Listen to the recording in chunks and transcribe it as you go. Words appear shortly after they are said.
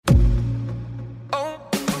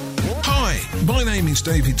My name is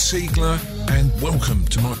David Siegler and welcome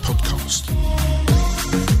to my podcast.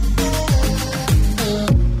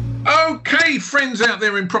 Okay, friends out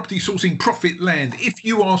there in property sourcing profit land, if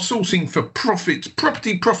you are sourcing for profits,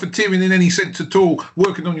 property profiteering in any sense at all,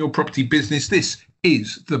 working on your property business, this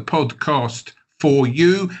is the podcast for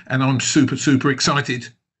you, and I'm super excited.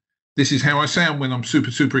 This is how I sound when I'm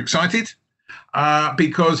super excited.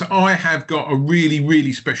 Because I have got a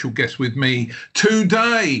really special guest with me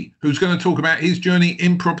today who's going to talk about his journey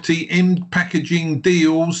in property, in packaging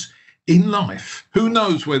deals, in life. Who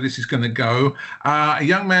knows where this is going to go? A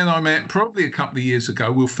young man I met probably a couple of years ago.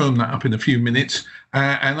 We'll firm that up in a few minutes.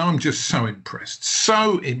 And I'm just so impressed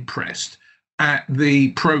at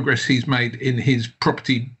the progress he's made in his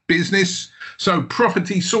property business. So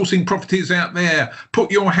property sourcing properties out there, put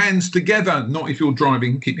your hands together. Not if you're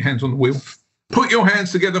driving, keep your hands on the wheel. Put your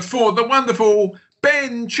hands together for the wonderful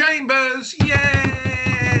Ben Chambers.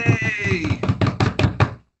 Yay!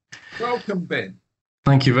 Welcome, Ben.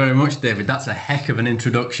 Thank you very much, David. That's a heck of an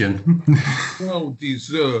introduction. Well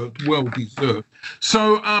deserved.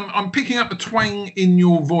 So I'm picking up the twang in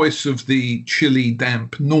your voice of the chilly,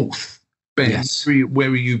 damp north. Ben, yes.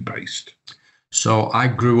 Where are you based? So I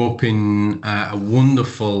grew up in a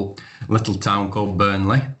wonderful little town called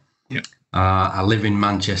Burnley. Yeah. I live in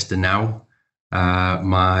Manchester now.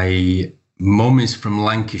 My mum is from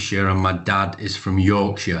Lancashire and my dad is from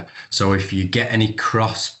Yorkshire. So if you get any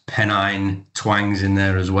cross Pennine twangs in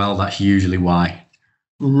there as well, that's usually why.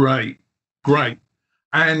 Right. Great.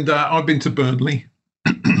 And I've been to Burnley.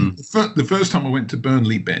 The first time I went to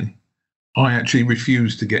Burnley, Ben, I actually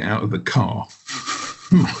refused to get out of the car.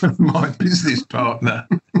 My business partner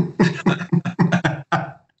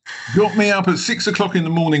got me up at 6 o'clock in the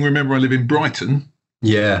morning. Remember, I live in Brighton.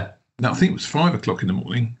 Yeah. Now, I think it was 5 o'clock in the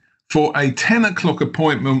morning for a 10 o'clock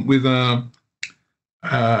appointment with an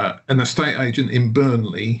estate agent in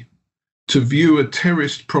Burnley to view a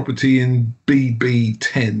terraced property in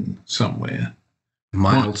BB10 somewhere.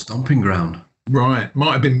 My old stomping ground. Right.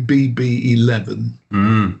 Might have been BB11.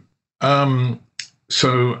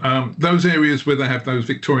 So those areas where they have those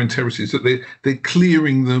Victorian terraces, that they're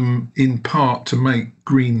clearing them in part to make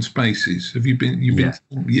green spaces. Have you been? Yeah.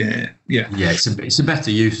 Yeah. It's a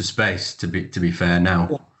better use of space to be fair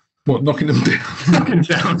now. What, knocking them down? Knocking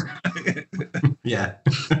down. Yeah.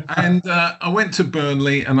 And I went to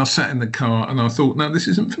Burnley and I sat in the car and I thought, no, this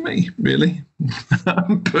isn't for me, really.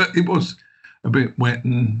 But it was a bit wet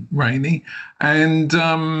and rainy, and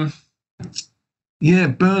yeah,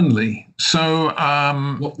 Burnley. So,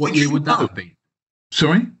 what year would that have been?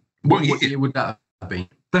 Sorry? What year would that have been?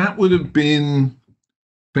 That would have been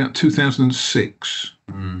about 2006.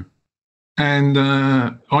 And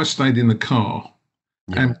I stayed in the car.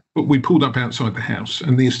 Yeah. But we pulled up outside the house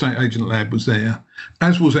and the estate agent lad was there,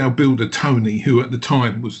 as was our builder, Tony, who at the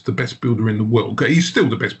time was the best builder in the world. He's still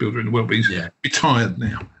the best builder in the world, but he's retired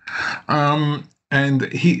now. And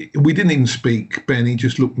we didn't even speak, Ben. He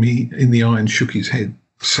just looked me in the eye and shook his head.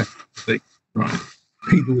 Right.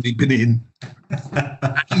 He'd already been in.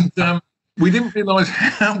 And we didn't realise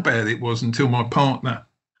how bad it was until my partner,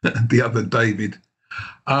 the other David,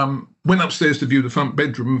 went upstairs to view the front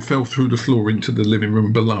bedroom and fell through the floor into the living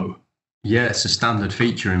room below. Yeah, it's a standard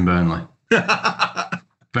feature in Burnley.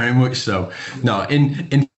 Very much so. No,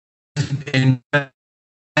 in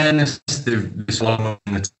fairness, this long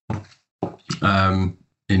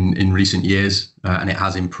in recent years, and it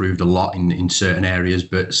has improved a lot in certain areas,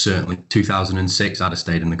 but certainly 2006 I'd have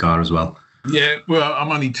stayed in the car as well. Yeah, well,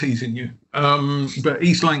 I'm only teasing you, but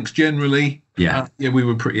East Lancs generally, we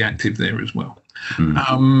were pretty active there as well.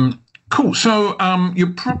 Cool. So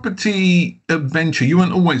your property adventure, you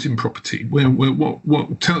weren't always in property.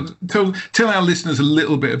 Tell our listeners a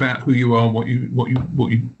little bit about who you are, what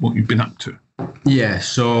you've been up to. Yeah,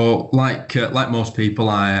 so like most people,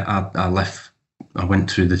 I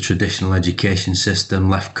went through the traditional education system,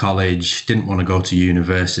 left college, didn't want to go to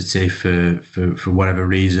university for whatever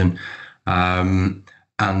reason, and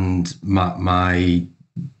my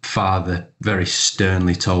father very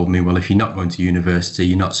sternly told me, well, if you're not going to university,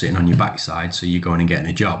 you're not sitting on your backside, so you're going and getting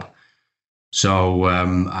a job. So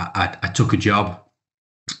I took a job.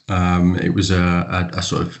 It was a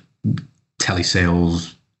sort of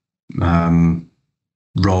telesales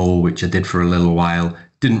role, which I did for a little while.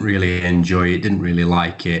 Didn't really enjoy it, didn't really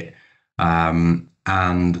like it. And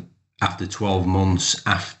after 12 months,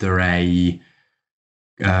 after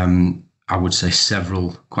I would say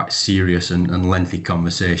several quite serious and lengthy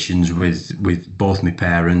conversations with both my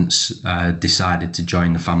parents, decided to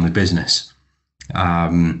join the family business.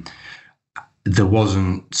 There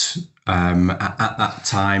wasn't, at that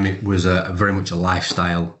time, it was very much a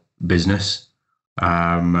lifestyle business.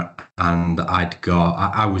 And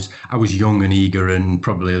I was young and eager and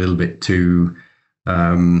probably a little bit too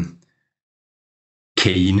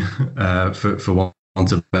keen, for want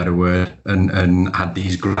of a better word, and had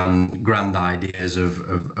these grand ideas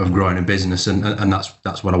of growing a business, and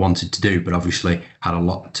that's what I wanted to do, but obviously had a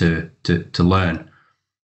lot to learn.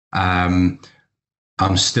 I'm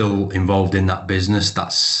still involved in that business.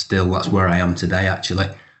 That's where I am today, actually.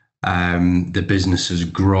 The business has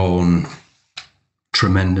grown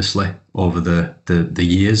tremendously over the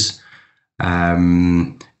years.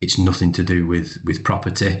 It's nothing to do with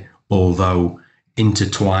property, although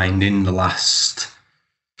intertwined in the last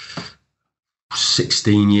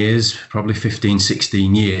 16 years, probably 15,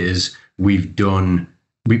 16 years, we've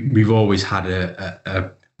always had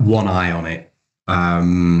a one eye on it.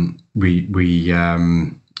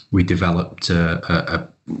 We developed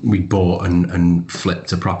we bought and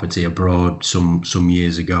flipped a property abroad some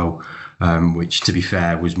years ago, which, to be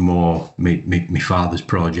fair, was more my father's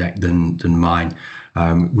project than mine.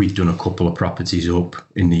 We've done a couple of properties up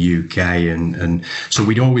in the UK, and so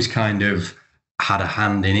we'd always kind of had a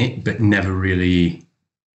hand in it, but never really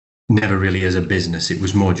as a business. It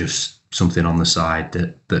was more just something on the side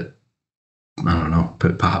that I don't know,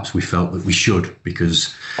 but perhaps we felt that we should,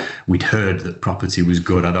 because we'd heard that property was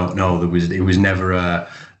good. I don't know. It was never a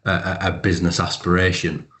business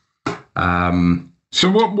aspiration. So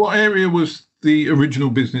what area was the original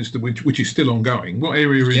business which is still ongoing? What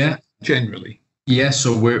area is it generally? Yeah,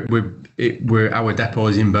 so we're our depot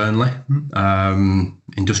is in Burnley.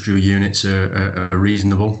 Industrial units are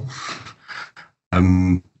reasonable.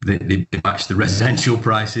 They match the residential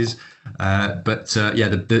prices, but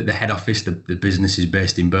the head office, the business is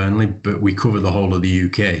based in Burnley, but we cover the whole of the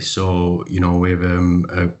UK. So we have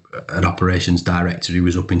an operations director who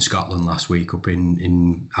was up in Scotland last week, up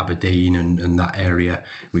in Aberdeen and that area.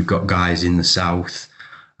 We've got guys in the south.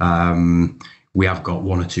 We have got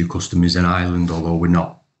one or two customers in Ireland, although we're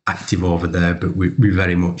not active over there, but we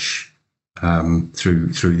very much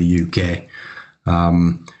through the UK.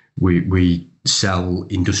 We sell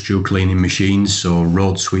industrial cleaning machines, so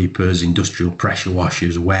road sweepers, industrial pressure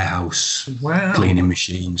washers, warehouse cleaning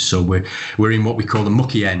machines. So we're in what we call the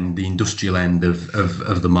mucky end, the industrial end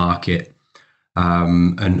of the market.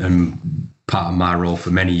 And part of my role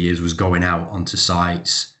for many years was going out onto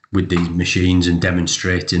sites with these machines and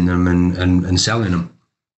demonstrating them and selling them.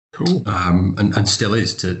 Cool. And still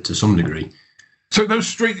is to some degree. So do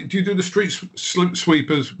you do the street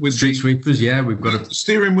sweepers with street sweepers? Yeah, we've got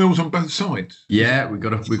steering wheels on both sides. Yeah, we've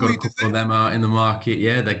got a couple of them out in the market.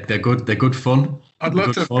 Yeah, they're good. They're good fun. I'd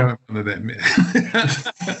love to go one of them.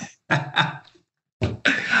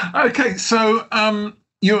 Okay, so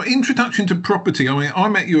your introduction to property. I mean, I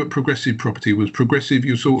met you at Progressive Property. Was Progressive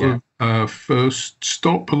your sort of first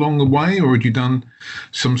stop along the way, or had you done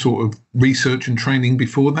some sort of research and training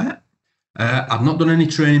before that? I've not done any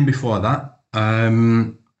training before that.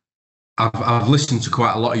 I've listened to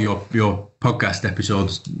quite a lot of your podcast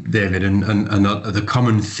episodes, David, and the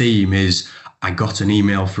common theme is I got an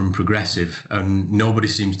email from Progressive, and nobody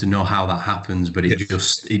seems to know how that happens, but it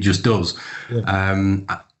just does. Yeah.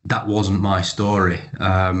 That wasn't my story.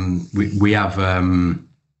 We have a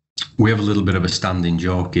little bit of a standing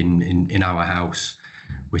joke in our house,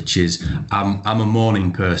 which is I'm a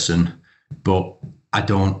morning person, but I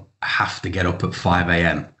don't have to get up at 5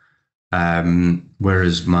 a.m.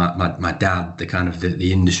 Whereas my dad,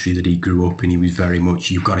 the industry that he grew up in, he was very much,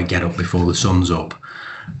 you've got to get up before the sun's up.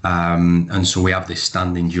 And so we have this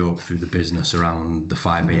standing joke through the business around the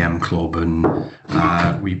 5 a.m. club, and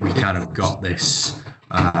we kind of got this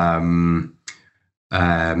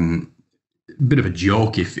bit of a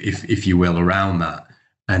joke, if you will, around that.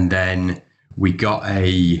 And then we got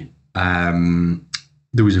there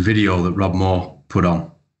was a video that Rob Moore put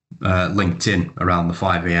on LinkedIn around the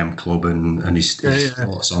 5 a.m. club and his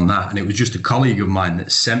thoughts on that. And it was just a colleague of mine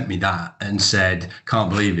that sent me that and said, can't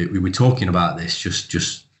believe it, we were talking about this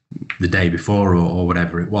just the day before or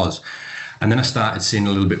whatever it was. And then I started seeing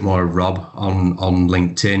a little bit more of Rob on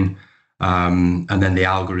LinkedIn. And then the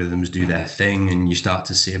algorithms do their thing, and you start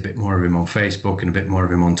to see a bit more of him on Facebook and a bit more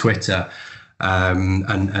of him on Twitter.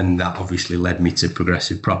 And that obviously led me to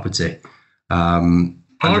Progressive Property. I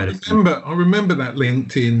remember that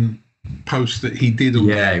LinkedIn post that he did.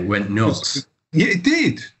 Yeah, it went nuts. Yeah, it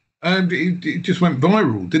did. It just went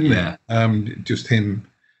viral, didn't it? Just him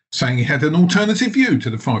saying he had an alternative view to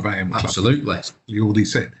the 5 a.m. club. Absolutely. You already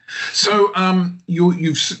said. So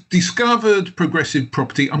you've discovered Progressive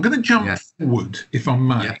Property. I'm going to jump forward, if I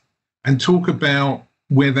may, and talk about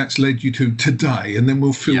where that's led you to today, and then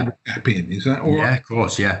we'll fill the gap in. Is that all right? Yeah, of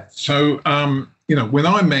course, yeah. So when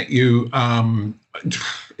I met you,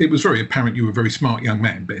 it was very apparent you were a very smart young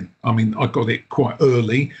man, Ben. I mean, I got it quite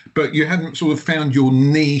early, but you hadn't sort of found your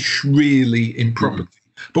niche really in property.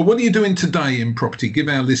 But what are you doing today in property? Give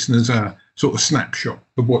our listeners a sort of snapshot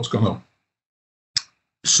of what's gone on.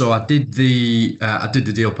 So I did the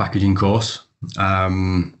deal packaging course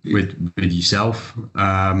with yourself,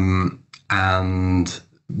 and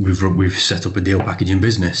we've set up a deal packaging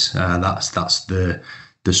business. That's the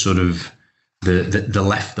sort of the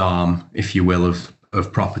left arm, if you will, of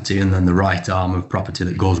property, and then the right arm of property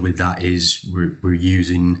that goes with that is we're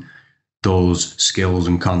using those skills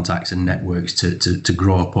and contacts and networks to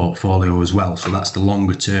grow a portfolio as well. So that's the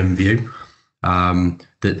longer term view.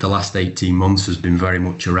 The last 18 months has been very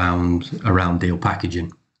much around deal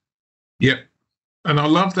packaging. Yep. And I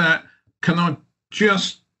love that. Can I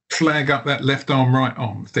just flag up that left arm, right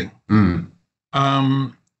arm thing?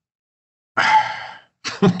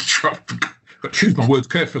 Choose my words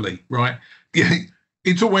carefully, right? Yeah,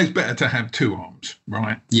 it's always better to have two arms,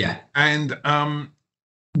 right? Yeah. And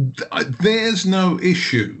there's no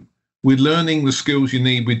issue with learning the skills you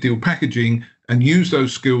need with deal packaging and use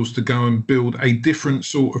those skills to go and build a different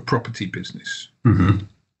sort of property business.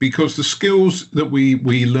 Because the skills that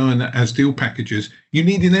we learn as deal packagers, you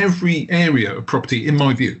need in every area of property, in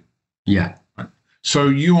my view. Yeah. So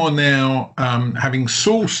you are now having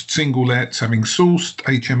sourced single lets, having sourced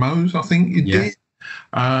HMOs, I think you did.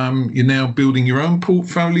 You're now building your own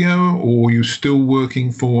portfolio, or you're still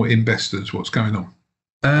working for investors? What's going on?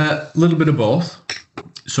 A little bit of both.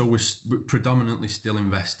 So we're predominantly still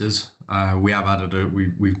investors. We have added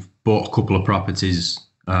we've bought a couple of properties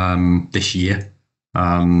this year,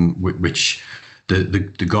 which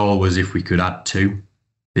the goal was if we could add 2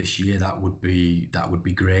 this year, that would be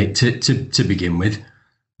great to begin with,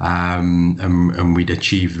 and we'd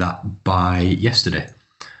achieved that by yesterday.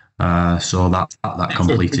 So that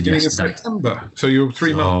completed yesterday. September. So you're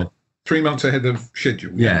 3 months ahead of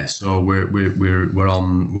schedule. Yeah. So we're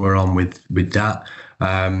on with that,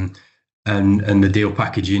 and the deal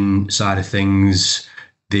packaging side of things.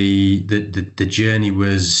 The journey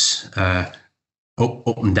was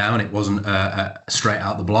up and down. It wasn't straight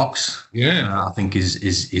out the blocks. Yeah, I think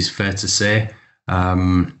is fair to say.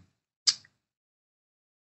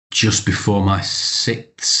 Just before my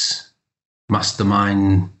 6th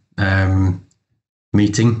mastermind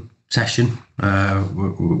meeting session,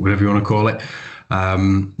 whatever you want to call it,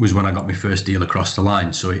 was when I got my first deal across the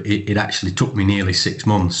line. So it actually took me nearly 6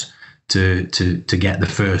 months to get the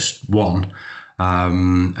first one.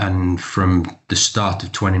 And from the start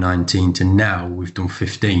of 2019 to now, we've done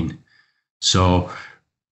 15. So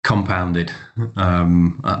compounded,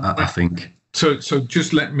 I think. So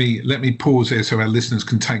just let me pause there so our listeners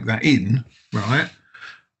can take that in, right?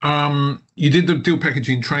 You did the deal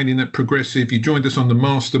packaging training at Progressive. You joined us on the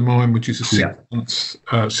Mastermind, which is a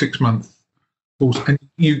 6 month course, and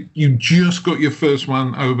you just got your first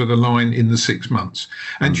one over the line in the 6 months.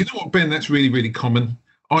 And you know what, Ben? That's really, really common.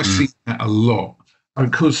 I see that a lot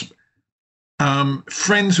because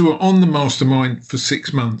friends who are on the Mastermind for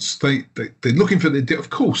 6 months, they're looking for their deal. Of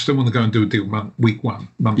course, they want to go and do a deal week one,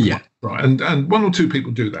 month one, right? And 1 or 2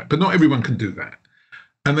 people do that, but not everyone can do that.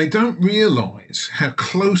 And they don't realise how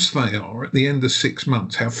close they are at the end of 6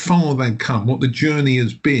 months, how far they've come, what the journey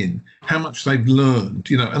has been, how much they've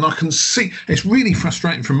learned, and I can see it's really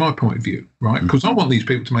frustrating from my point of view, right? Because I want these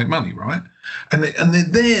people to make money, right? And they're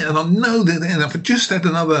there, and I know they're there. And if I just had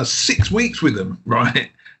another 6 weeks with them,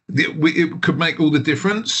 right, it could make all the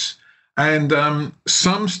difference. And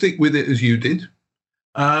some stick with it as you did,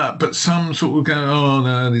 but some sort of go, oh,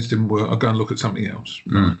 no, this didn't work. I'll go and look at something else.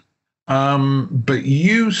 But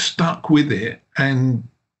you stuck with it, and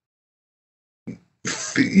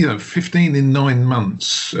 15 in 9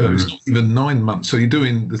 months. It's not even 9 months. So you're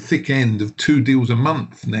doing the thick end of 2 deals a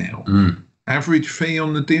month now. Average fee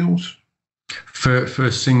on the deals for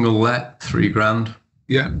a single let, $3,000.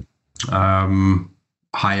 Yeah.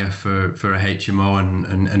 Higher for a HMO,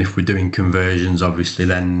 and if we're doing conversions, obviously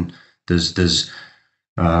then there's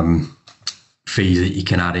fees that you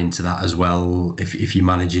can add into that as well if you're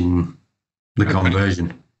managing the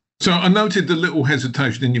conversion. So I noted the little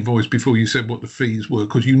hesitation in your voice before you said what the fees were,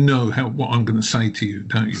 because you know what I'm going to say to you,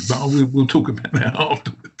 don't you? But we'll talk about that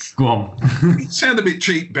afterwards. Go on. It sounded a bit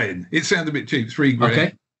cheap, Ben. It sounded a bit cheap.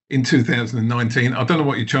 $3,000 in 2019. I don't know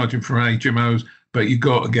what you're charging for HMOs, but you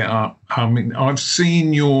got to get up. I mean, I've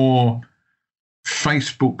seen your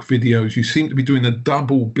Facebook videos. You seem to be doing a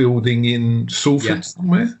double building in Salford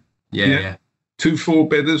somewhere. Yeah. 2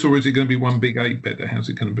 4-bedders, or is it going to be 1 big 8-bedder? How's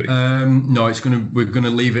it going to be? No, we're going to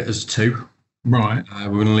leave it as 2. Right. We're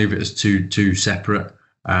going to leave it as two separate.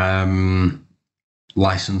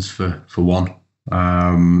 license for one,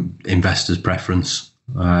 investor's preference.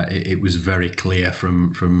 It was very clear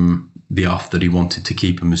from the off that he wanted to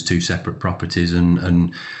keep them as two separate properties,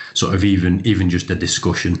 and sort of even just a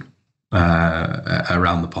discussion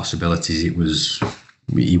around the possibilities.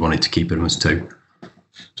 He wanted to keep them as two.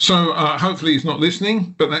 So hopefully he's not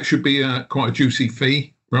listening, but that should be quite a juicy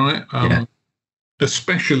fee, right?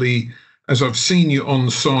 Especially as I've seen you on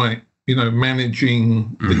site,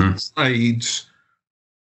 managing the trades,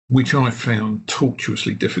 which I found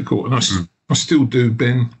tortuously difficult, and I still do,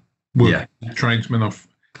 Ben. Tradesmen,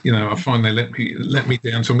 I find they let me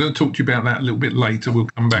down. So I'm going to talk to you about that a little bit later. We'll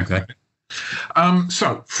come back. Okay.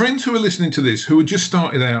 So friends who are listening to this, who are just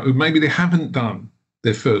started out, who maybe they haven't done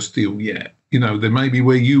their first deal yet, they may be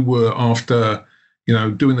where you were after,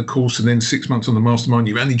 doing the course and then 6 months on the mastermind,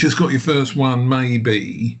 you've only just got your first one,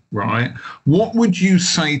 maybe, right? What would you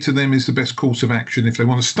say to them is the best course of action if they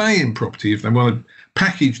want to stay in property, if they want to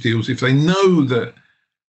package deals, if they know that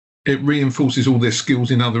it reinforces all their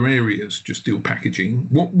skills in other areas, just deal packaging?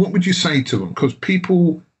 What would you say to them? Because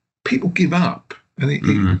people give up, and it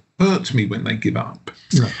hurts me when they give up.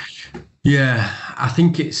 Yeah, I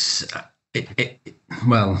think it's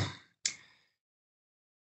well,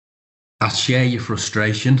 I share your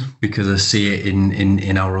frustration because I see it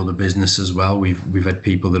in our other business as well. We've had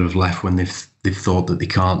people that have left when they've thought that they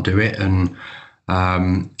can't do it, and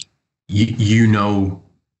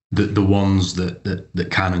that the ones that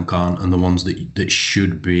can and can't, and the ones that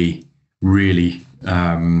should be really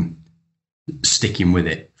sticking with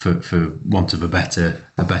it, for want of a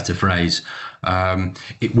better phrase.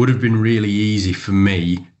 It would have been really easy for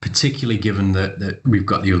me, particularly given that we've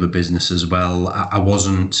got the other business as well. I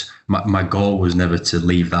wasn't, my goal was never to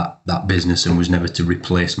leave that business, and was never to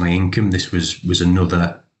replace my income. This was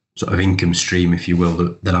another sort of income stream, if you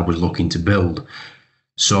will, that I was looking to build.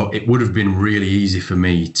 So it would have been really easy for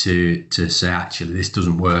me to say, actually, this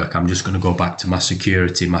doesn't work. I'm just going to go back to my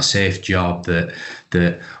security, my safe job that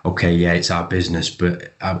okay, yeah, it's our business,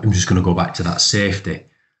 but I'm just going to go back to that safety.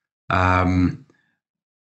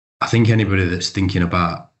 I think anybody that's thinking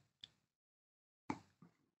about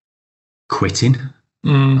quitting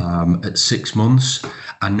at 6 months,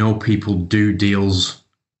 I know people do deals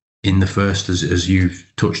in the first, as you've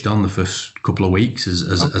touched on, the first couple of weeks as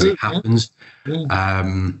it happens. Yeah.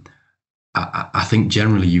 I think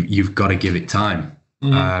generally you've got to give it time.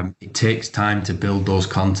 It takes time to build those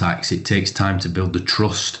contacts. It takes time to build the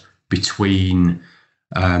trust between,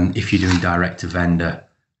 if you're doing direct to vendor,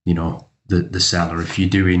 the seller. If you're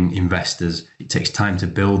doing investors, it takes time to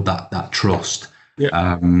build that trust.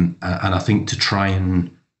 Yeah. And I think to try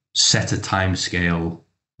and set a time scale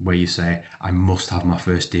where you say, I must have my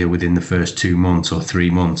first deal within the first 2 months or 3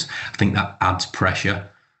 months, I think that adds pressure.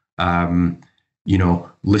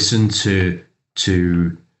 Listen to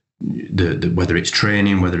the whether it's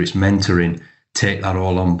training, whether it's mentoring, take that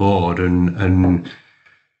all on board, and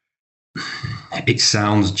it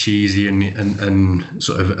sounds cheesy and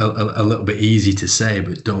sort of a little bit easy to say,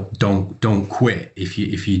 but don't quit if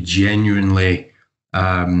you genuinely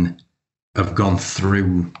have gone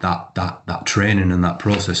through that training and that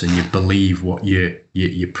process, and you believe what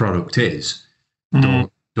your product is.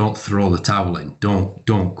 Don't throw the towel in.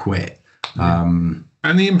 Don't quit.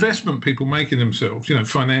 And the investment people make in themselves,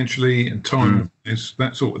 financially and time, is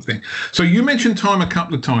that sort of thing. So you mentioned time a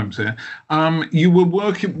couple of times there. You were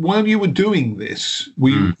working while you were doing this. Were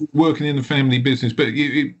you working in the family business, but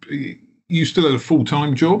you still had a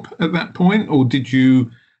full-time job at that point, or did you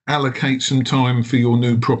allocate some time for your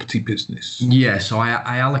new property business? Yeah, so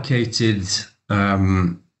I allocated.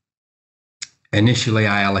 Initially,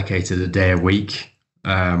 I allocated a day a week.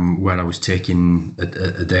 Where I was taking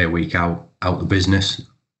a day a week out the business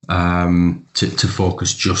to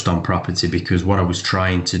focus just on property, because what I was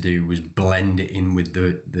trying to do was blend it in with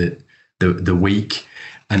the week,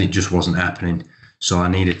 and it just wasn't happening. So I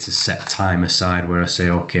needed to set time aside where I say,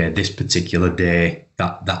 okay, this particular day,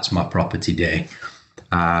 that's my property day.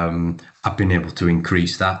 I've been able to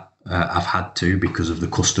increase that. I've had to, because of the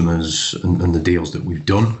customers and the deals that we've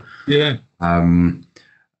done. Yeah.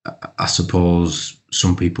 I suppose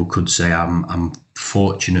some people could say I'm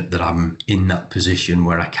fortunate that I'm in that position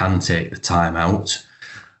where I can take the time out,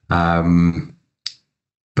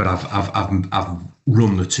 but I've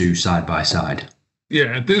run the two side by side.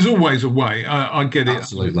 Yeah, there's always a way. I get it.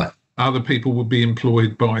 Absolutely. Other people would be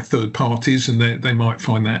employed by third parties, and they might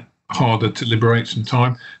find that harder to liberate some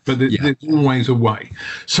time, but there's always a way.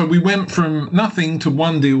 So we went from nothing to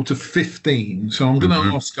one deal to 15. So I'm going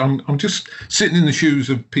to ask, I'm just sitting in the shoes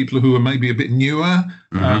of people who are maybe a bit newer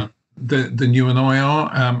than you and I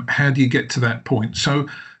are. How do you get to that point? So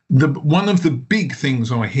one of the big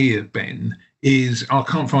things I hear, Ben, is I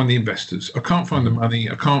can't find the investors. I can't find the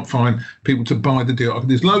money. I can't find people to buy the deal.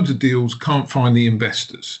 There's loads of deals, can't find the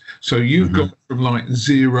investors. So you've got from like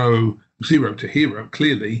zero to hero,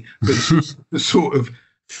 clearly, but the sort of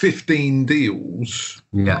 15 deals.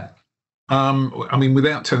 Yeah. I mean,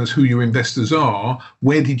 without telling us who your investors are,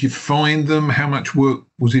 where did you find them? How much work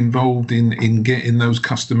was involved in getting those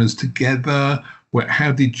customers together?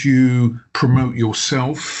 How did you promote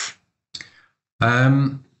yourself?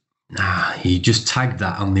 You just tagged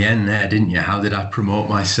that on the end there, didn't you? How did I promote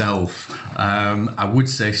myself? I would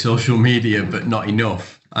say social media, but not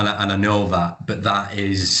enough. And I know that, but that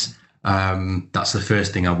is, that's the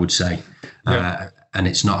first thing I would say. Yeah. And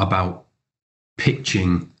it's not about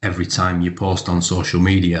pitching every time you post on social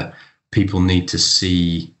media. People need to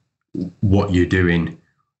see what you're doing,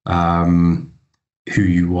 who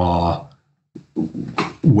you are,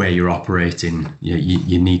 where you're operating.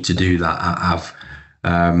 You need to do that. I've,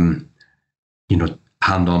 hand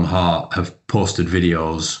on heart, have posted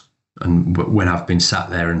videos, and when I've been sat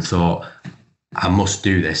there and thought, I must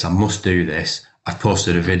do this, I've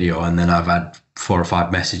posted a video, and then I've had 4 or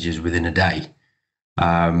 5 messages within a day.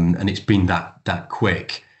 And it's been that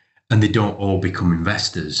quick, and they don't all become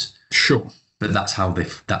investors. Sure. But that's how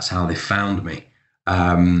they found me.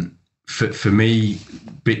 For me,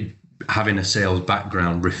 having a sales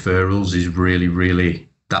background, referrals is really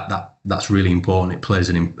that's really important. It plays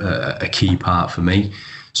a key part for me.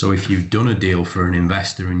 So if you've done a deal for an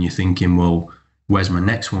investor and you're thinking, well, where's my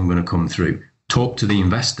next one going to come through? Talk to the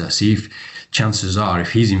investor. See if chances are,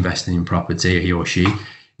 if he's investing in property, he or she,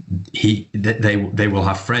 they will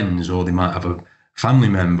have friends, or they might have a family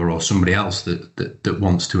member or somebody else that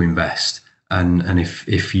wants to invest. And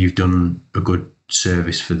if you've done a good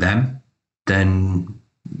service for them, then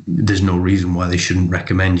there's no reason why they shouldn't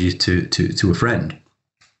recommend you to a friend.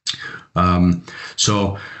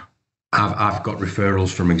 So I've got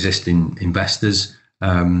referrals from existing investors.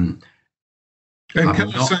 And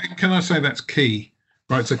can I say that's key,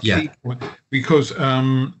 right? It's a key point, because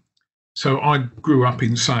so I grew up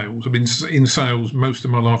in sales. I've been in sales most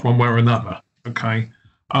of my life, one way or another. Okay.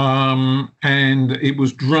 And it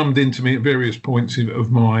was drummed into me at various points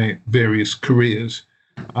of my various careers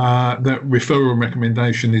that referral and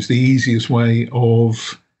recommendation is the easiest way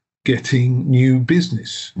of getting new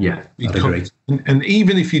business. Yeah, I'd agree. And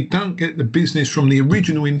even if you don't get the business from the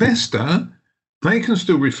original investor, they can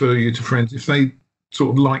still refer you to friends if they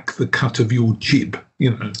sort of like the cut of your jib,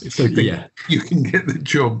 if they think you can get the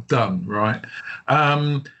job done, right?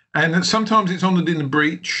 And sometimes it's honoured in a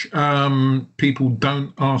breach. People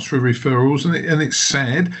don't ask for referrals, and it's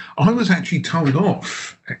sad. I was actually told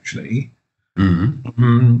off, but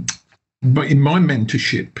in my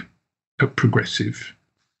mentorship at Progressive,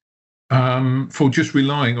 for just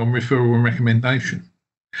relying on referral and recommendation.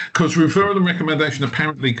 Because referral and recommendation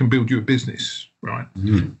apparently can build you a business, right?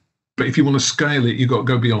 But if you want to scale it, you've got to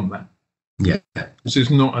go beyond that. Yeah. Because there's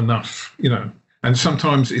not enough, and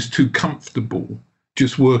sometimes it's too comfortable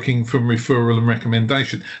just working from referral and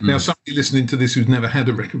recommendation. Now, somebody listening to this who's never had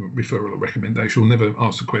a referral or recommendation or never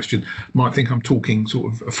asked a question might think I'm talking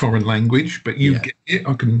sort of a foreign language, but you get it.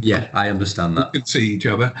 I understand that. We can see each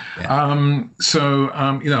other. Yeah.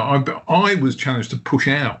 I was challenged to push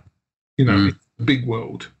out, the big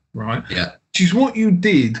world, right? Yeah. Which is what you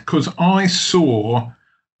did, because I saw,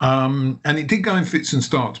 and it did go in fits and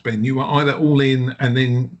starts, Ben. You were either all in, and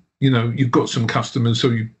then, you've got some customers,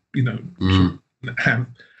 so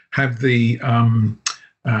have the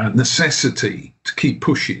necessity to keep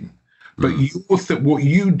pushing. But what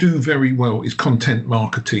you do very well is content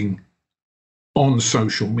marketing on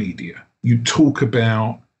social media. You talk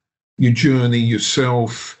about your journey,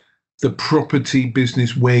 yourself, the property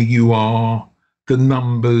business, where you are, the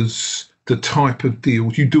numbers, the type of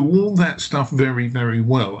deals. You do all that stuff very, very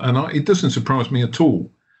well. And it doesn't surprise me at all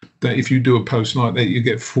that if you do a post like that, you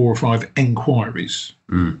get 4 or 5 enquiries.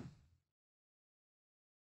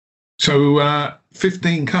 So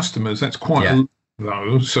 15 customers, that's quite a lot,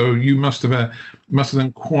 though. So you must have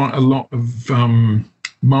done quite a lot of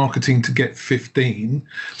marketing to get 15.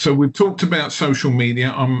 So we've talked about social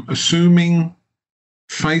media. I'm assuming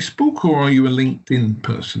Facebook, or are you a LinkedIn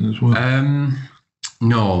person as well?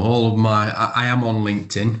 No, I am on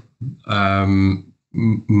LinkedIn.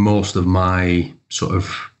 Most of my sort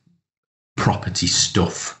of property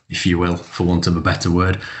stuff, if you will, for want of a better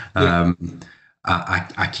word,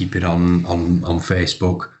 I keep it on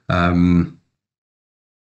Facebook.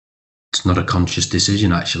 It's not a conscious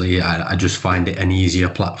decision, actually. I just find it an easier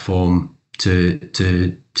platform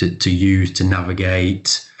to use, to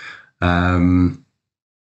navigate.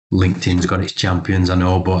 LinkedIn's got its champions, I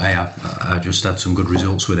know, but hey, I just had some good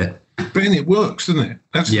results with it. Ben, it works, doesn't it?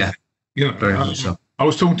 That's very much so. I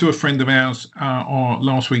was talking to a friend of ours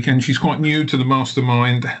last weekend. She's quite new to the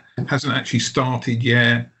mastermind, hasn't actually started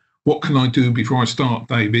yet. What can I do before I start,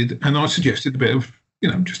 David? And I suggested a bit of,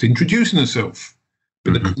 just introducing herself,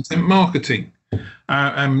 a bit of content marketing.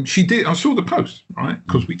 She did. I saw the post, right?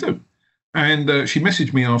 Because we do. And she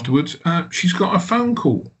messaged me afterwards. She's got a phone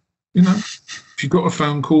call, She's got a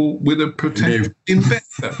phone call with a potential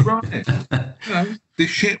investor, right? This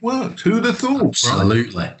shit works. Who'd have thought?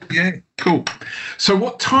 Absolutely. Right? Yeah, cool. So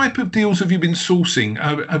what type of deals have you been sourcing?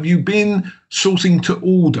 Have you been sourcing to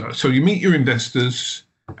order? So you meet your investors,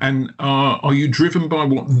 and are you driven by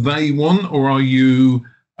what they want, or are you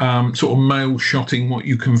sort of mail shotting what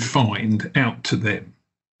you can find out to them?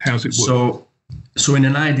 How's it work? So in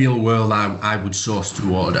an ideal world, I would source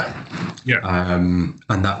to order. Yeah.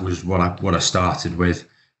 And that was what I started with,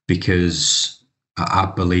 because I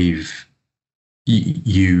believe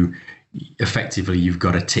you've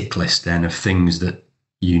got a tick list then of things that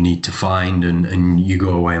you need to find, and you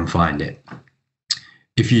go away and find it.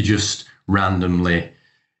 If you just randomly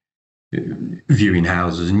viewing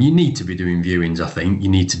houses, and you need to be doing viewings, I think you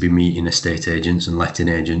need to be meeting estate agents and letting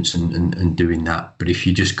agents and doing that. But if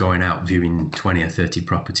you're just going out viewing 20 or 30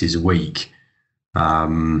 properties a week,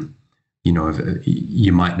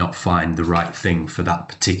 you might not find the right thing for that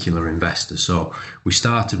particular investor. So we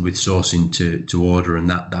started with sourcing to order, and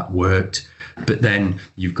that worked. But then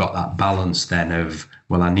you've got that balance then of,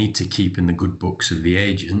 well, I need to keep in the good books of the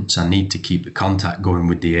agents. I need to keep the contact going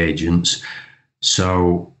with the agents.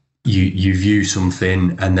 So you view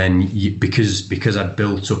something, and then because I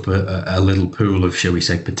built up a little pool of, shall we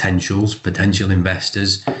say, potential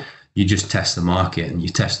investors, you just test the market and you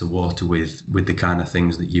test the water with the kind of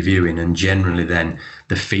things that you're viewing, and generally then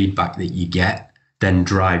the feedback that you get then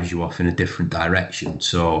drives you off in a different direction.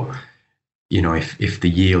 So if the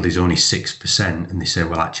yield is only 6% and they say,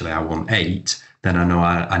 well, actually I want 8, then I know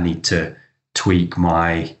I need to tweak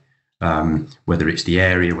my whether it's the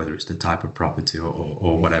area, whether it's the type of property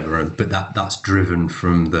or whatever. But that's driven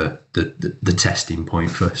from the testing point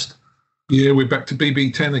first. Yeah, we're back to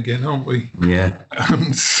BB10 again, aren't we? Yeah.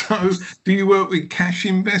 So do you work with cash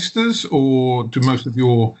investors, or do most of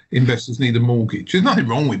your investors need a mortgage? There's nothing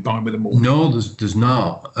wrong with buying with a mortgage. No, there's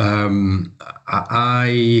not.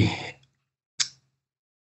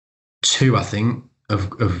 Two, I think,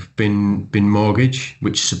 have been mortgage,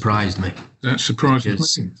 which surprised me. That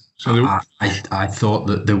surprises me. So I thought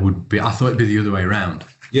that there would be. I thought it'd be the other way around.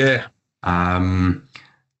 Yeah.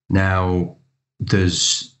 Now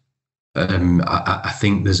there's. I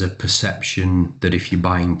think there's a perception that if you're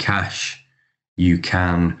buying cash, you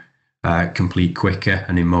can complete quicker,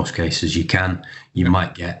 and in most cases you can. You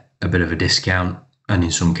might get a bit of a discount, and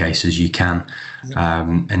in some cases you can.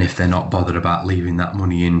 And if they're not bothered about leaving that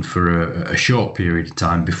money in for a short period of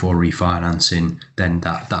time before refinancing, then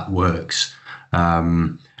that works.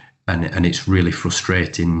 And it's really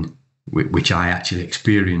frustrating, which I actually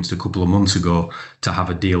experienced a couple of months ago, to have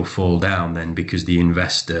a deal fall down then because the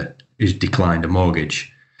investor has declined a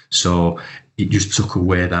mortgage. So it just took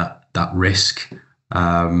away that risk.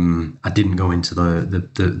 I didn't go into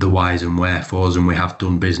the whys and wherefores, and we have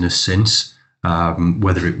done business since.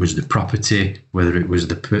 Whether it was the property, whether it was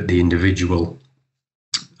the individual,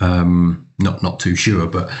 not too sure.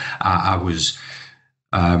 But I was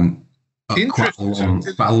quite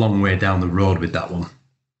a long way down the road with that one.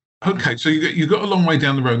 Okay, so you got a long way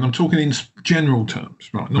down the road, and I'm talking in general terms,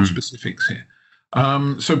 right? Not specifics here.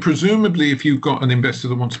 So presumably, if you've got an investor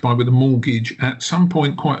that wants to buy with a mortgage, at some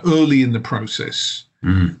point quite early in the process,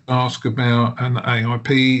 ask about an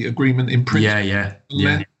AIP agreement in principle.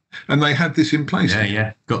 Yeah. And they had this in place.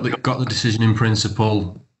 Yeah. Got the decision in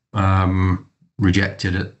principle,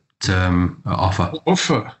 rejected it offer.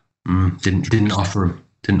 Didn't offer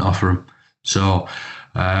them. So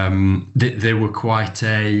they were quite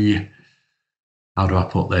a. How do I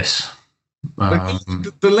put this?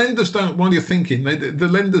 The lenders don't. While you're thinking, the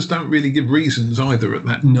lenders don't really give reasons either at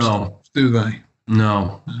that. No, stage, do they?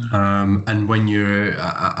 No. And when you're,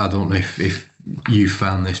 I don't know if you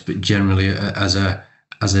found this, but generally as a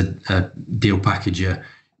deal packager,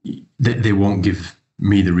 they won't give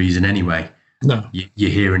me the reason anyway. No, you're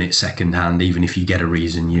hearing it secondhand. Even if you get a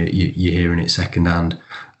reason, you're hearing it secondhand.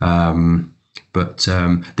 But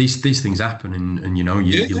these things happen, and you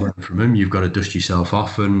learn from them. You've got to dust yourself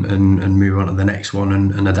off and move on to the next one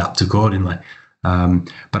and adapt accordingly.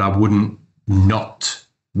 But I wouldn't not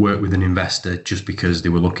work with an investor just because they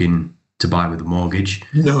were looking to buy with a mortgage.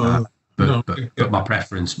 No. But my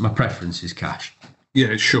preference is cash.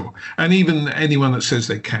 Yeah, sure. And even anyone that says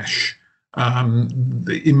they're cash,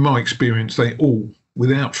 in my experience, they all,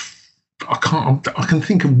 without, I can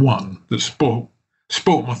think of one that spoilt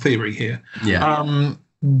my theory here. Yeah.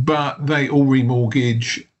 But they all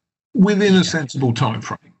remortgage within a sensible time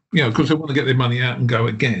frame. Because they want to get their money out and go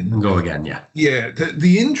again. And go again, yeah. Yeah.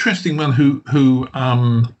 The interesting one who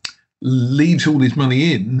leaves all his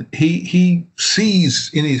money in, he sees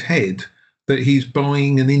in his head that he's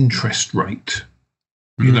buying an interest rate.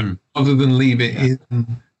 Other than leave it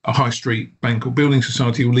in a high street bank or building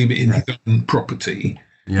society, or leave it in his own property,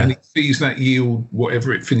 and he sees that yield,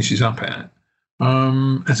 whatever it finishes up at,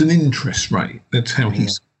 as an interest rate. That's how he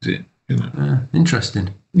sees it.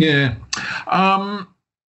 Interesting. Yeah.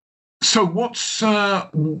 So what's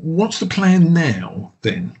the plan now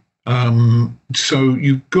then? So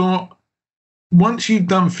you've got, once you've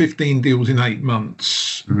done 15 deals in 8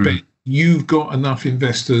 months, Ben, you've got enough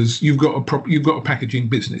investors. You've got a packaging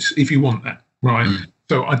business if you want that, right?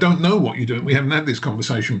 So I don't know what you're doing. We haven't had this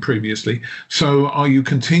conversation previously. So are you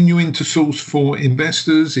continuing to source for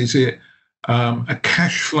investors? Is it a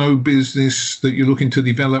cash flow business that you're looking to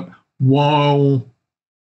develop while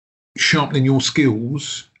sharpening your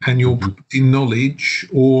skills and your property knowledge,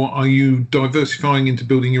 or are you diversifying into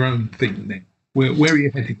building your own thing then? Where are you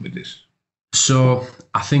heading with this? So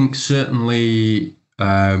I think certainly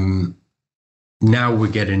now we're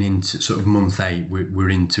getting into sort of month 8. We're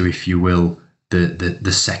into, if you will,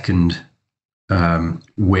 the second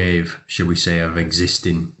wave, shall we say, of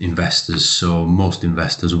existing investors. So most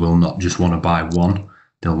investors will not just want to buy one;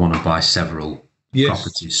 they'll want to buy several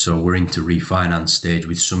properties. So we're into refinance stage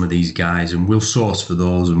with some of these guys, and we'll source for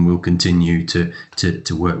those, and we'll continue to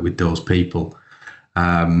work with those people.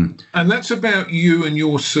 And that's about you and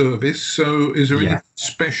your service. So is there anything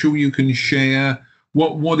special you can share?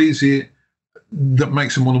 What is it that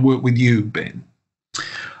makes them want to work with you, Ben?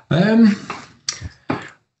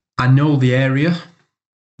 I know the area.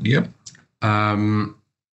 Yep. I'm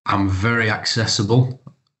very accessible.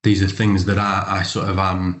 These are things that I sort of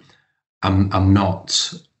am. I'm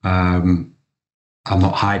not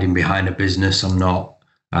hiding behind a business. I'm not.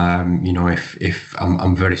 If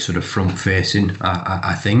I'm very sort of front facing,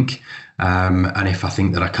 I think, and if I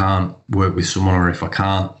think that I can't work with someone, or if I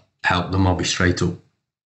can't help them, I'll be straight up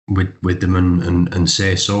with them and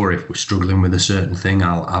say so. Or if we're struggling with a certain thing,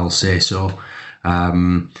 I'll say so.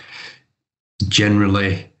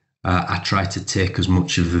 Generally, I try to take as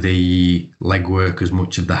much of the legwork, as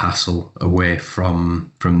much of the hassle away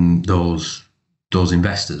from those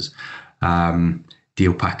investors.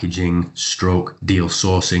 Deal packaging, stroke deal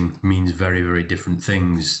sourcing means very, very different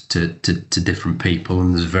things to different people,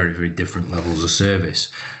 and there's very, very different levels of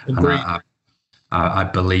service. Agreed. And I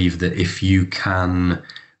believe that if you can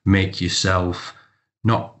make yourself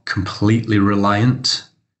not completely reliant,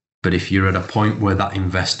 but if you're at a point where that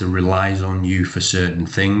investor relies on you for certain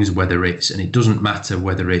things, whether it's, and it doesn't matter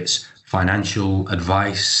whether it's financial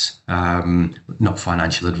advice, not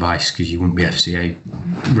financial advice because you wouldn't be FCA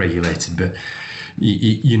regulated, but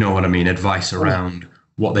you know what I mean, advice around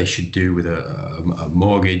what they should do with a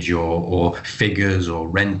mortgage or figures or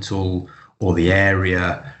rental or the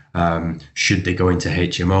area. Should they go into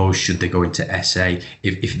HMOs? Should they go into SA?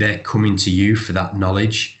 If they're coming to you for that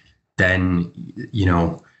knowledge, then,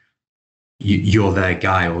 you're their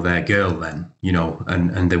guy or their girl then,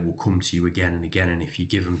 and they will come to you again and again. And if you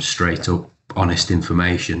give them straight up honest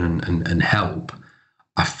information and help,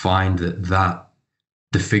 I find that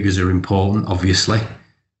the figures are important, obviously.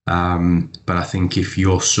 But I think if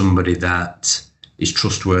you're somebody that is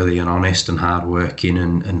trustworthy and honest and hardworking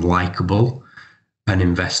and likable, an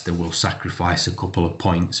investor will sacrifice a couple of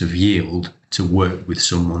points of yield to work with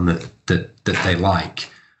someone that they like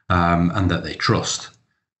and that they trust.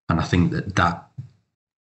 And I think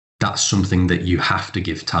that's something that you have to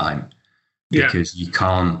give time, because you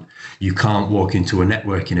can't walk into a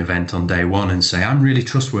networking event on day one and say, I'm really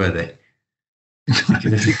trustworthy. But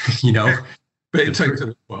it takes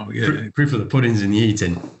a while. Proof of the pudding's in the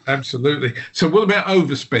eating. Absolutely. So what about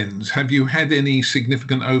overspends? Have you had any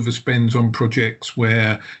significant overspends on projects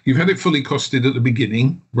where you've had it fully costed at the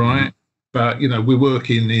beginning, right? But, we're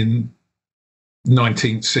working in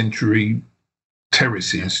 19th century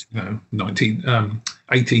terraces,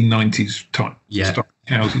 1890s type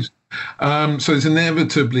houses. So there's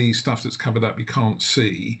inevitably stuff that's covered up you can't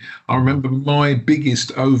see. I remember my biggest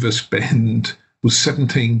overspend was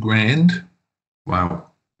 17 grand. Wow.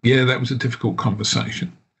 Yeah, that was a difficult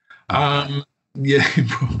conversation. Yeah. You're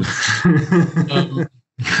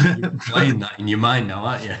playing that in your mind now,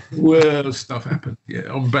 aren't you? Well, stuff happened.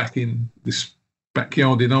 Yeah, I'm back in this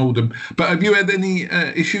backyard in Oldham. But have you had any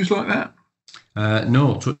issues like that?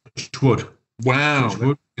 No, touch wood. Wow, Touch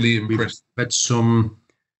wood. really impressive.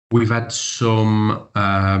 We've had some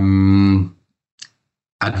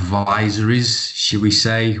advisories, should we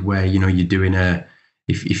say, where you're doing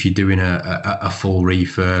if you're doing a full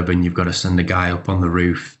refurb and you've got to send a guy up on the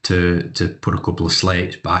roof to put a couple of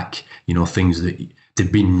slates back, things that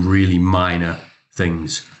they've been really minor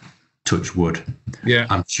things. Touch wood. Yeah,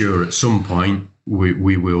 I'm sure at some point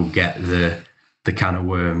we will get the can of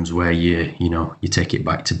worms where you take it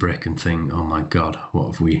back to brick and think, oh my God,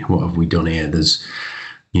 what have we done here? There's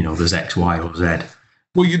X, Y, or Z.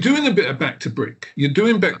 Well, you're doing a bit of back to brick. You're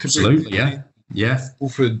doing back to brick. Absolutely, yeah.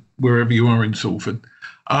 Salford, wherever you are in Salford.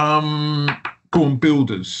 Go on,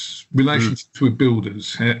 builders, relationships with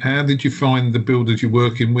builders. How did you find the builders you're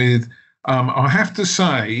working with? I have to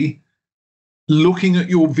say, looking at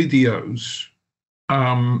your videos,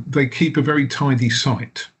 they keep a very tidy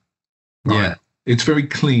site. Right? Yeah. It's very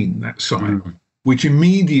clean, that site, which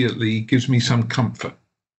immediately gives me some comfort.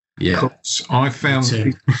 Yeah. Because I found,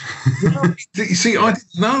 you see, I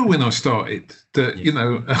didn't know when I started that,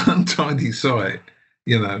 an untidy site,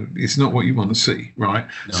 it's not what you want to see, right?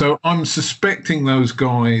 No. So I'm suspecting those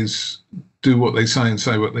guys do what they say and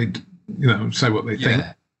say what they, say what they think.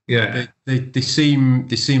 Yeah. They seem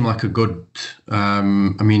like a good,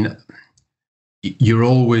 you're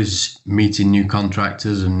always meeting new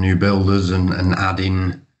contractors and new builders and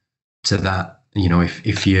adding to that.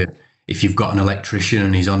 If you've got an electrician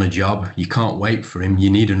and he's on a job, you can't wait for him. You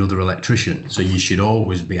need another electrician. So you should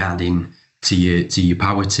always be adding to your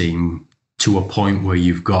power team to a point where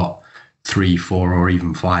you've got 3, 4, or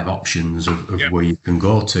even 5 options of where you can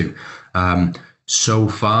go to. So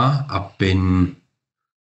far, I've been,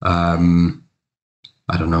 I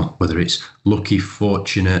don't know whether it's lucky,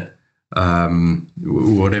 fortunate,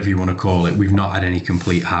 whatever you want to call it. We've not had any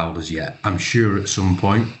complete howlers yet. I'm sure at some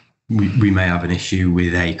point we may have an issue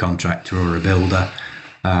with a contractor or a builder,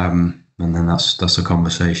 and then that's a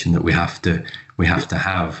conversation that we have to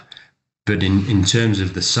have. But in terms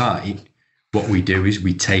of the site, what we do is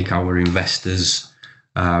we take our investors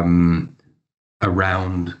around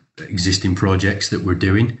existing projects that we're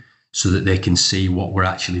doing, so that they can see what we're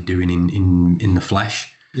actually doing in the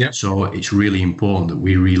flesh. Yeah. So it's really important that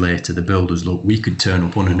we relay to the builders, look, we could turn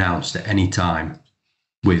up unannounced at any time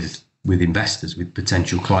with investors, with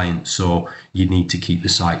potential clients. So you need to keep the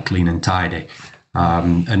site clean and tidy,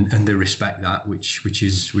 and they respect that, which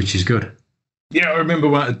is good. Yeah, I remember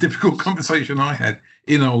a difficult conversation I had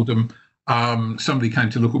in Oldham. Somebody came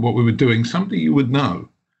to look at what we were doing. Somebody you would know,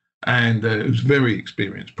 and it was very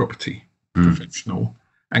experienced property professional,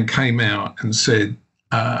 and came out and said,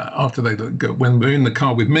 after when we were in the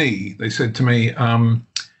car with me, they said to me,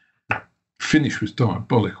 finish was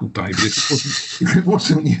diabolical, David. If it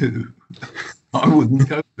wasn't you, I wouldn't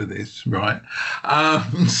go for this, right?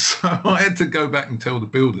 So I had to go back and tell the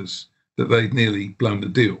builders that they'd nearly blown the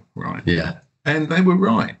deal, right? Yeah. And they were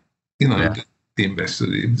right, the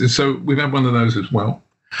investors. So we've had one of those as well.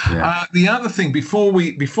 Yeah. The other thing, before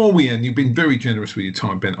we end, you've been very generous with your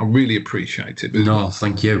time, Ben. I really appreciate it. No,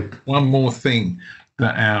 thank you. One more thing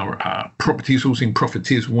that our property sourcing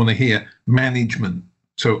profiteers want to hear: management.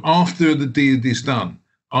 So after the deal is done,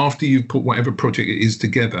 after you've put whatever project it is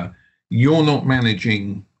together, you're not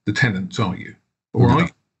managing the tenants, are you? All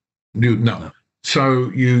right? No. So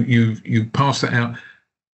you pass that out.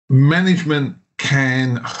 Management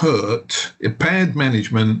can hurt. Bad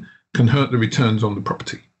management can hurt the returns on the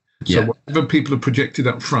property. Yeah. So whatever people have projected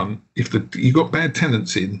up front, if you got bad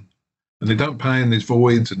tenants in and they don't pay and there's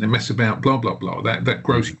voids and they mess about, blah, blah, blah, that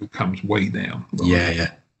gross comes way down. Right?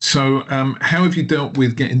 Yeah. So how have you dealt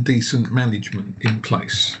with getting decent management in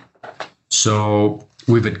place? So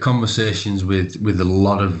we've had conversations with a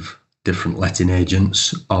lot of different letting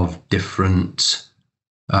agents of different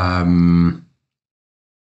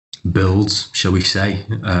builds, shall we say,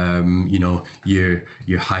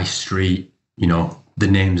 your high street, the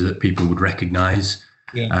names that people would recognize,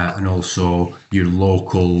 and also your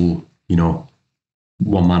local,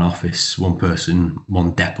 one man office, one person,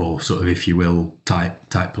 one depot, sort of, if you will,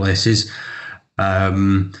 type places.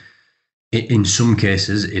 In some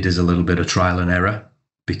cases, it is a little bit of trial and error,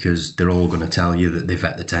 because they're all going to tell you that they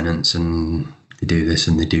vet the tenants and they do this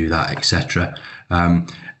and they do that, etc.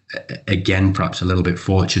 Again, perhaps a little bit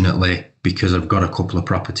fortunately, because I've got a couple of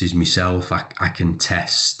properties myself, I can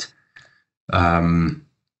test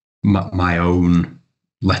my own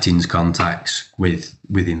lettings contacts with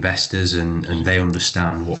investors, and they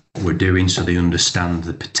understand what we're doing, so they understand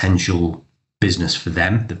the potential business for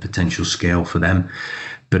them, the potential scale for them.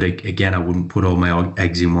 But again, I wouldn't put all my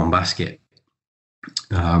eggs in one basket.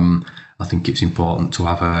 I think it's important to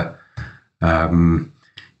have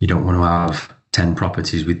You don't want to have 10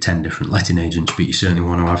 properties with 10 different letting agents, but you certainly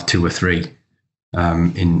want to have 2 or 3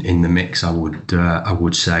 in the mix, I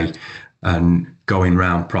would say, and going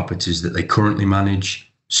round properties that they currently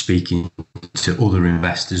manage, speaking to other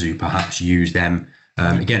investors who perhaps use them.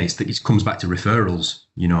 Again, it comes back to referrals.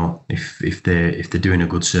 You know, if they're doing a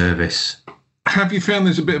good service. Have you found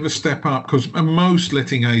there's a bit of a step up? Because most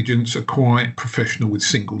letting agents are quite professional with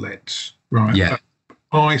single lets, right? Yeah.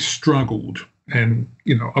 I struggled, and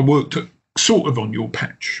I worked sort of on your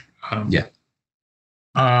patch.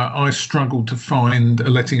 I struggled to find a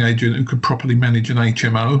letting agent who could properly manage an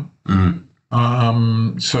HMO.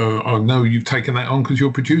 So I know you've taken that on because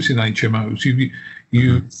you're producing HMOs.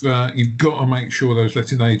 You've got to make sure those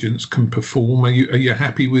letting agents can perform. Are you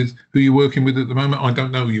happy with who you're working with at the moment? I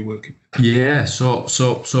don't know who you're working with. Yeah, so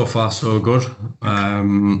far so good.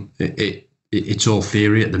 It's all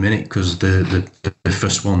theory at the minute because the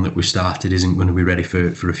first one that we started isn't going to be ready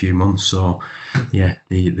for a few months. So yeah,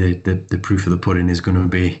 the proof of the pudding is going to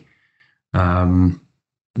be.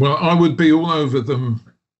 Well, I would be all over them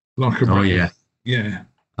like a. Oh yeah, yeah.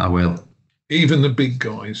 I will. Even the big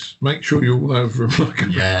guys, make sure you're all over them like a.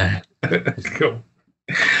 Yeah. Cool.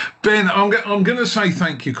 Ben, I'm going to say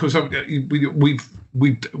thank you because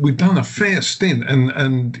we've done a fair stint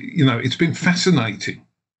and it's been fascinating.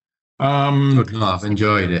 Good. I've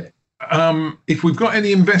enjoyed it. If we've got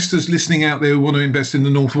any investors listening out there who want to invest in the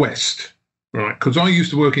Northwest, right? Because I used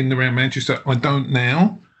to work in and around Manchester. I don't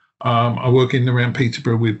now. I work in and around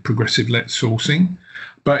Peterborough with Progressive Let Sourcing.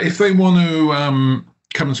 But if they want to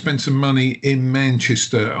come and spend some money in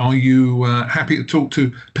Manchester, are you happy to talk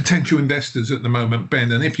to potential investors at the moment,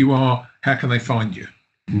 Ben? And if you are, how can they find you?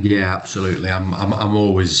 Yeah, absolutely. I'm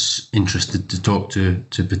always interested to talk to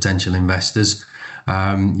potential investors.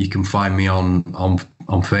 You can find me on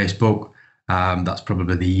Facebook. That's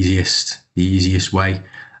probably the easiest way.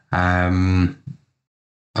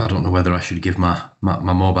 I don't know whether I should give my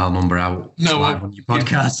mobile number out live on your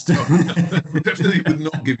podcast. Definitely would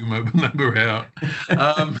not give your mobile number out.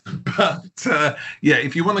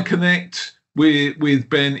 If you want to connect with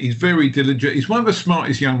Ben, he's very diligent. He's one of the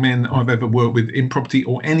smartest young men I've ever worked with in property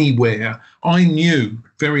or anywhere. I knew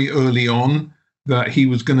very early on that he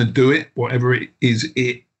was going to do it, whatever it is,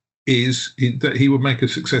 that he would make a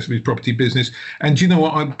success of his property business. And do you know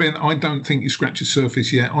what, Ben? I don't think you scratched the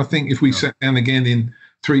surface yet. I think if we sat down again in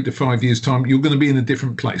 3 to 5 years' time, you're going to be in a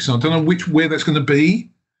different place. I don't know where that's going to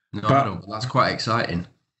be. No, but that's quite exciting.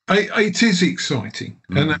 It is exciting.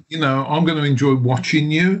 And, I'm going to enjoy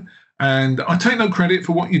watching you. And I take no credit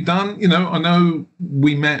for what you've done. I know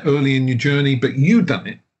we met early in your journey, but you've done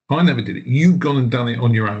it. I never did it. You've gone and done it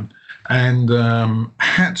on your own. And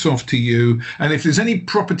hats off to you. And if there's any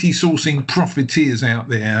property sourcing profiteers out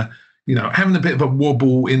there, having a bit of a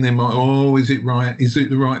wobble in their mind, is it right? Is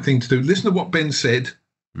it the right thing to do? Listen to what Ben said,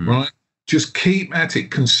 right? Just keep at it.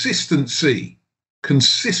 Consistency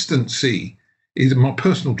is, my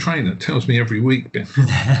personal trainer tells me every week, Ben.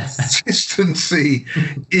 Consistency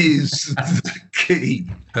is the key.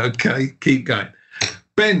 Okay, keep going.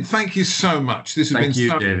 Ben, thank you so much. This has been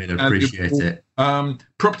so David. I appreciate it.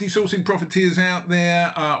 Property sourcing profiteers out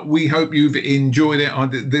there, we hope you've enjoyed it.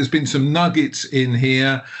 There's been some nuggets in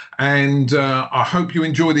here, and I hope you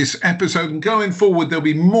enjoy this episode. And going forward, there'll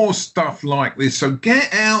be more stuff like this. So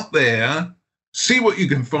get out there, see what you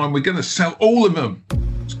can find. We're going to sell all of them.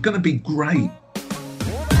 It's going to be great.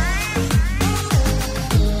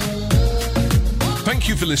 Thank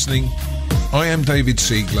you for listening. I am David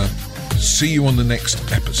Siegler. See you on the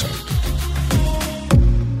next episode.